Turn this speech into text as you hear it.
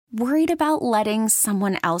Worried about letting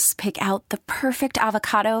someone else pick out the perfect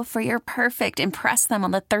avocado for your perfect impress them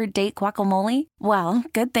on the third date guacamole? Well,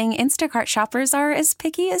 good thing Instacart shoppers are as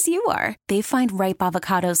picky as you are. They find ripe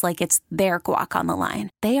avocados like it's their guac on the line.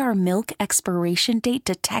 They are milk expiration date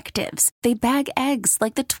detectives. They bag eggs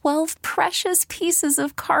like the 12 precious pieces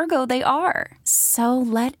of cargo they are. So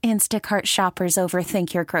let Instacart shoppers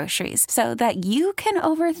overthink your groceries so that you can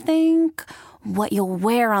overthink what you'll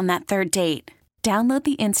wear on that third date. Download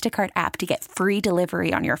the Instacart app to get free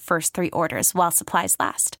delivery on your first 3 orders while supplies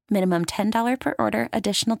last. Minimum $10 per order.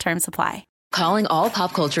 Additional terms apply. Calling all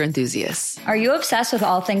pop culture enthusiasts. Are you obsessed with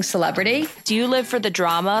all things celebrity? Do you live for the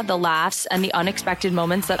drama, the laughs, and the unexpected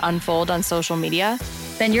moments that unfold on social media?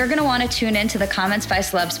 Then you're going to want to tune in to the Comments by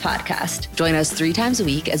Celebs podcast. Join us 3 times a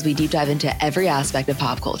week as we deep dive into every aspect of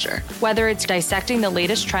pop culture. Whether it's dissecting the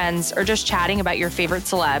latest trends or just chatting about your favorite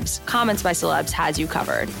celebs, Comments by Celebs has you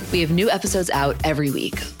covered. We have new episodes out every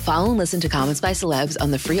week. Follow and listen to Comments by Celebs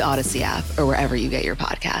on the free Odyssey app or wherever you get your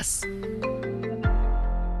podcasts.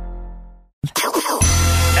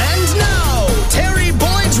 And now, Terry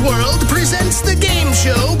Boyd's World presents the game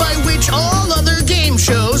show by which all other game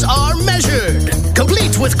shows are measured.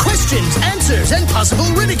 Complete with questions, answers, and possible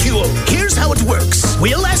ridicule. Here's how it works.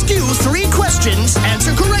 We'll ask you 3 questions,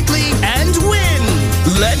 answer correctly, and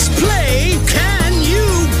win. Let's play Can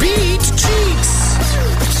You Beat Jeetz?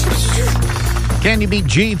 Can You Beat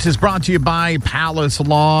Jeetz is brought to you by Palace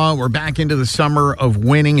Law. We're back into the summer of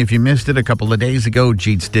winning. If you missed it a couple of days ago,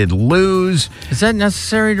 Jeetz did lose. Is that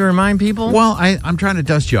necessary to remind people? Well, I'm trying to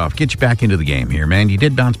dust you off, get you back into the game here, man. You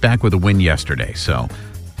did bounce back with a win yesterday, so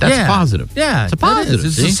that's positive. Yeah, it's a positive.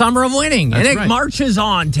 It's the summer of winning, That's and it right. marches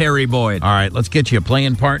on, Terry Boyd. All right, let's get you a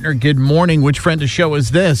playing partner. Good morning. Which friend of the show is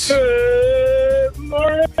this? Good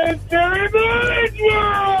morning, Terry Boyd's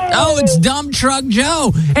World! Oh, it's Dump Truck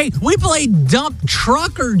Joe. Hey, we played Dump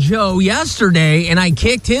Trucker Joe yesterday, and I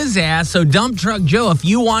kicked his ass. So, Dump Truck Joe, if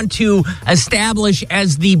you want to establish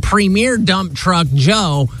as the premier Dump Truck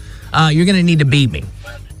Joe, you're going to need to beat me.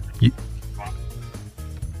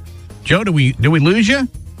 Joe, do we lose you?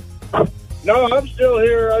 No, I'm still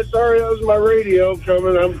here. I'm sorry, that was my radio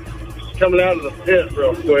coming. I'm just coming out of the pit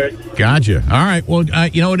real quick. Gotcha. All right. Well,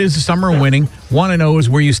 it is the summer of winning. Want to know is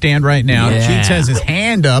where you stand right now. Yeah. Jeetz has his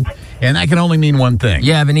hand up, and that can only mean one thing.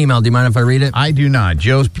 Yeah, I have an email. Do you mind if I read it? I do not.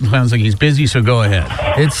 Joe sounds like he's busy, so go ahead.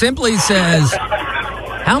 It simply says,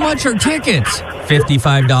 how much are tickets?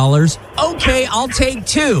 $55. Okay, I'll take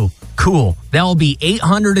 2. Cool. That will be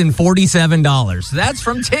 $847. That's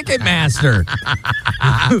from Ticketmaster.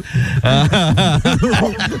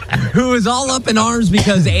 Who is all up in arms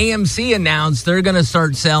because AMC announced they're going to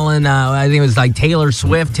start selling, I think it was like Taylor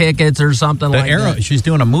Swift tickets or something like that. She's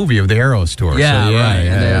doing a movie of the Arrow store. Yeah, so right.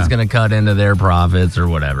 And yeah. it's going to cut into their profits or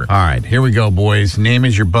whatever. All right, here we go, boys. Name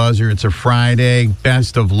is your buzzer. It's a Friday.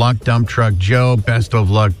 Best of luck, Dump Truck Joe. Best of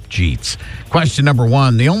luck, Jeetz. Question number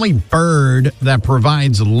 1. The only bird that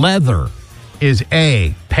provides leather is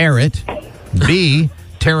A, parrot, B,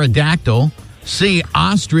 pterodactyl, C,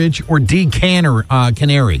 ostrich, or D,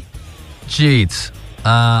 canary? Jeetz.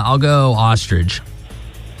 I'll go ostrich.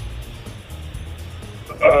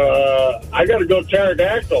 I got to go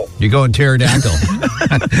pterodactyl. You going pterodactyl.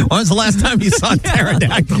 When was the last time you saw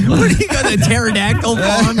pterodactyl? Where do you go to the pterodactyl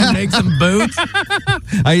farm and make some boots?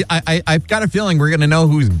 I've got a feeling we're going to know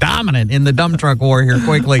who's dominant in the dump truck war here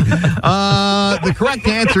quickly. The correct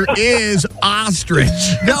answer is ostrich.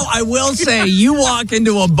 No, I will say, you walk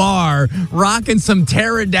into a bar rocking some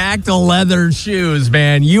pterodactyl leather shoes,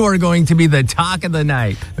 man. You are going to be the talk of the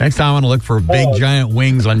night. Next time, I want to look for big, giant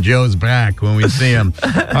wings on Joe's back when we see him.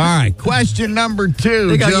 All right, question number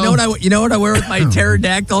 2. Joe. You know what I wear with my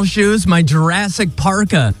pterodactyl shoes? My Jurassic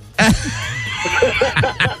parka.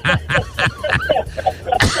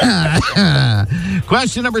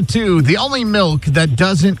 Question number 2. The only milk that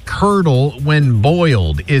doesn't curdle when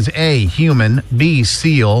boiled is A, human, B,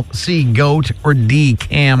 seal, C, goat, or D,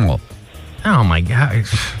 camel. Oh, my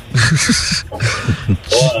gosh.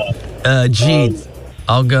 Jeez.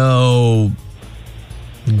 I'll go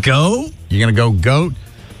goat. You're going to go goat?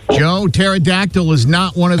 Joe, pterodactyl is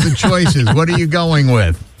not one of the choices. What are you going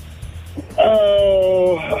with?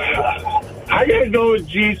 Oh, I got to go with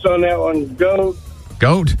Jeetz on that one. Goat.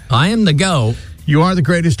 Goat? I am the goat. You are the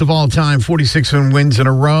greatest of all time, 46 wins in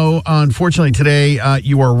a row. Unfortunately, today,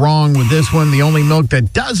 you are wrong with this one. The only milk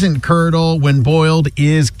that doesn't curdle when boiled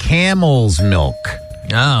is camel's milk.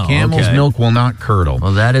 Oh, Camel's milk will not curdle.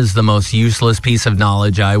 Well, that is the most useless piece of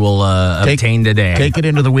knowledge I will obtain today. Take it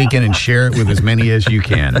into the weekend and share it with as many as you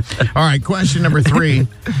can. All right, question number 3.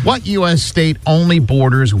 What U.S. state only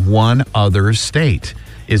borders one other state?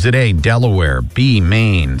 Is it A, Delaware, B,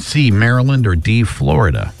 Maine, C, Maryland, or D,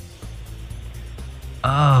 Florida?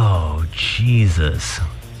 Oh, Jesus.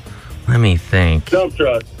 Let me think. Dump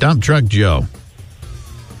truck. Dump truck Joe.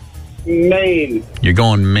 Maine. You're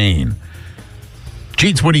going Maine.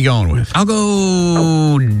 Jeetz, what are you going with? I'll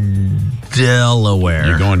go Delaware.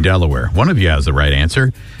 You're going Delaware. One of you has the right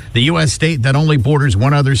answer. The U.S. state that only borders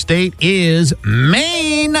one other state is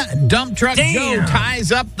Maine. Dump truck Joe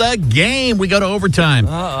ties up the game. We go to overtime.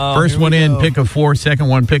 First one in, pick a 4. Second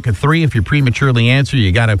one, pick a 3. If you prematurely answer,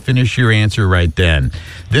 you got to finish your answer right then.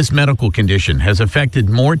 This medical condition has affected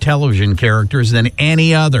more television characters than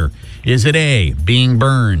any other. Is it A, being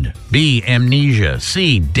burned, B, amnesia,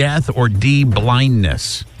 C, death, or D,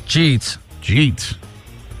 blindness? Jeetz.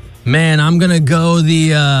 Man, I'm going to go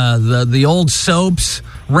the old soaps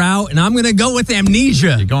route, and I'm going to go with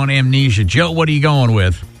amnesia. You're going amnesia. Joe, what are you going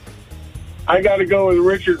with? I got to go with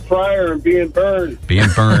Richard Pryor and being burned.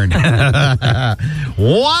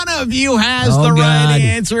 One of you has the right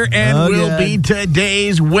answer and will be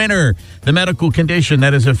today's winner. The medical condition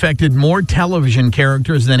that has affected more television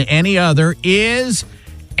characters than any other is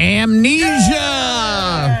amnesia.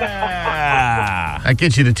 That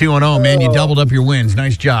gets you to 2-0, man. You doubled up your wins.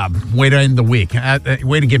 Nice job. Way to end the week.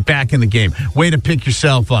 Way to get back in the game. Way to pick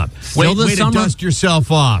yourself up. Way to dust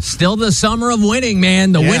yourself off. Still the summer of winning,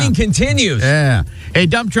 man. The winning continues. Yeah. Hey,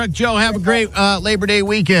 Dump Truck Joe, have a great Labor Day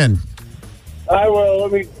weekend. I will.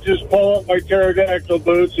 Let me just pull up my pterodactyl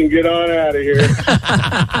boots and get on out of here.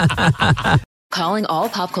 Calling all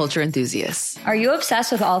pop culture enthusiasts. Are you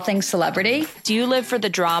obsessed with all things celebrity? Do you live for the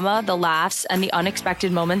drama, the laughs, and the unexpected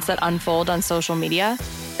moments that unfold on social media?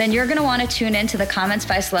 Then you're going to want to tune in to the Comments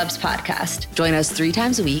by Celebs podcast. Join us 3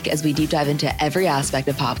 times a week as we deep dive into every aspect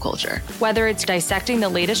of pop culture. Whether it's dissecting the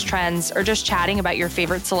latest trends or just chatting about your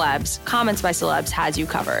favorite celebs, Comments by Celebs has you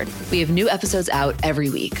covered. We have new episodes out every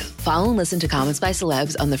week. Follow and listen to Comments by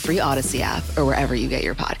Celebs on the free Odyssey app or wherever you get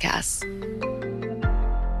your podcasts.